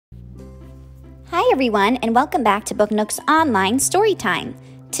Hi everyone, and welcome back to Book Nook's online story time.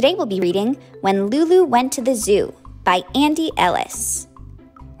 Today we'll be reading When Lulu Went to the Zoo by Ellis.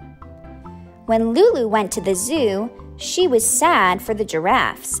 When Lulu went to the zoo, she was sad for the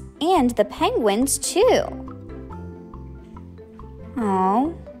giraffes and the penguins too.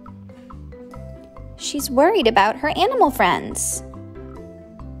 Oh, she's worried about her animal friends.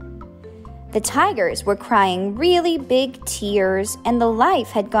 The tigers were crying really big tears, and the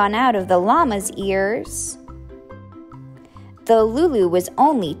life had gone out of the llama's ears. Though Lulu was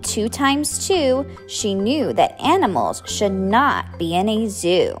only 2 times 2, she knew that animals should not be in a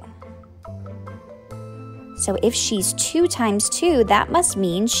zoo. So if she's 2 times 2, that must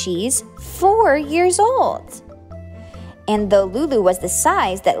mean she's 4 years old. And though Lulu was the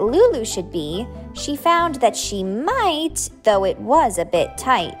size that Lulu should be, she found that she might, though it was a bit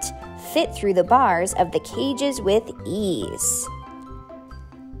tight, fit through the bars of the cages with ease.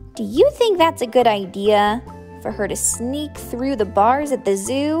 Do you think that's a good idea, for her to sneak through the bars at the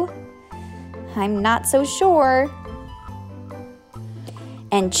zoo? I'm not so sure.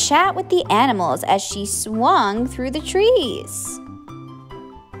 And chat with the animals as she swung through the trees.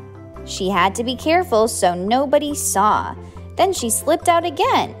 She had to be careful so nobody saw. Then she slipped out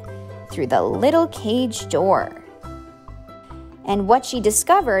again through the little cage door. And what she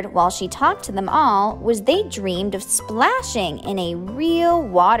discovered while she talked to them all was they dreamed of splashing in a real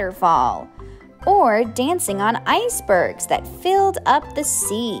waterfall or dancing on icebergs that filled up the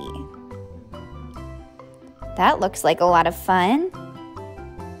sea. That looks like a lot of fun.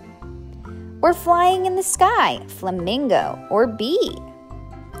 Or flying in the sky, flamingo or bee.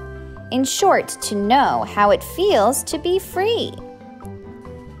 In short, to know how it feels to be free.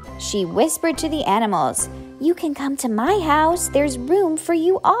 She whispered to the animals, "You can come to my house. There's room for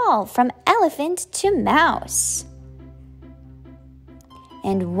you all, from elephant to mouse."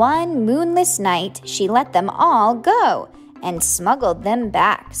 And one moonless night, she let them all go and smuggled them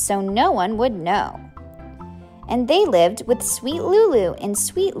back so no one would know. And they lived with Sweet Lulu in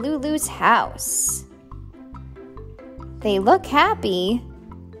Sweet Lulu's house. They look happy.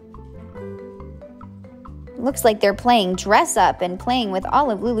 Looks like they're playing dress up and playing with all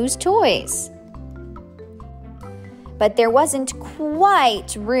of Lulu's toys. But there wasn't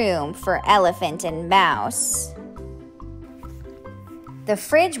quite room for elephant and mouse. The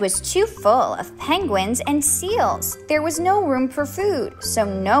fridge was too full of penguins and seals. There was no room for food, so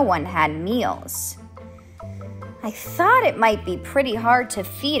no one had meals. I thought it might be pretty hard to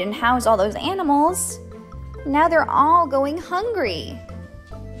feed and house all those animals. Now they're all going hungry.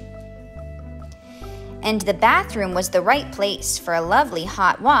 And the bathroom was the right place for a lovely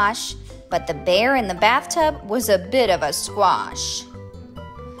hot wash, but the bear in the bathtub was a bit of a squash.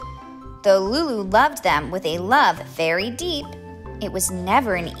 Though Lulu loved them with a love very deep, it was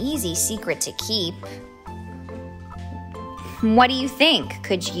never an easy secret to keep. What do you think?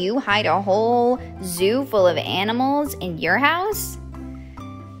 Could you hide a whole zoo full of animals in your house?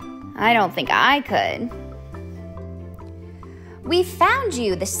 I don't think I could. "We found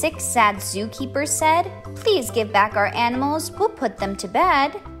you," the 6 sad zookeepers said. "Please give back our animals, we'll put them to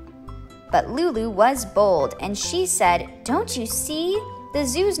bed." But Lulu was bold, and she said, "Don't you see? The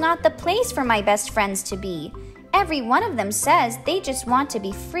zoo's not the place for my best friends to be. Every one of them says they just want to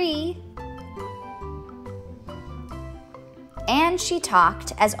be free." And she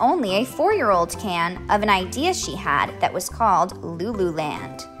talked, as only a 4-year-old can, of an idea she had that was called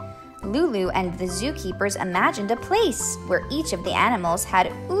Lululand. Lulu and the zookeepers imagined a place where each of the animals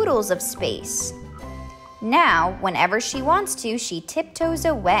had oodles of space. Now, whenever she wants to, she tiptoes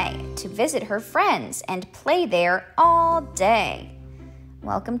away to visit her friends and play there all day.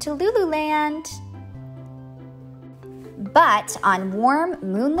 Welcome to Lululand. But on warm,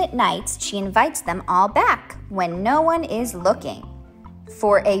 moonlit nights, she invites them all back when no one is looking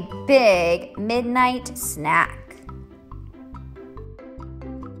for a big midnight snack.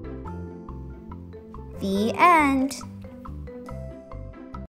 The end.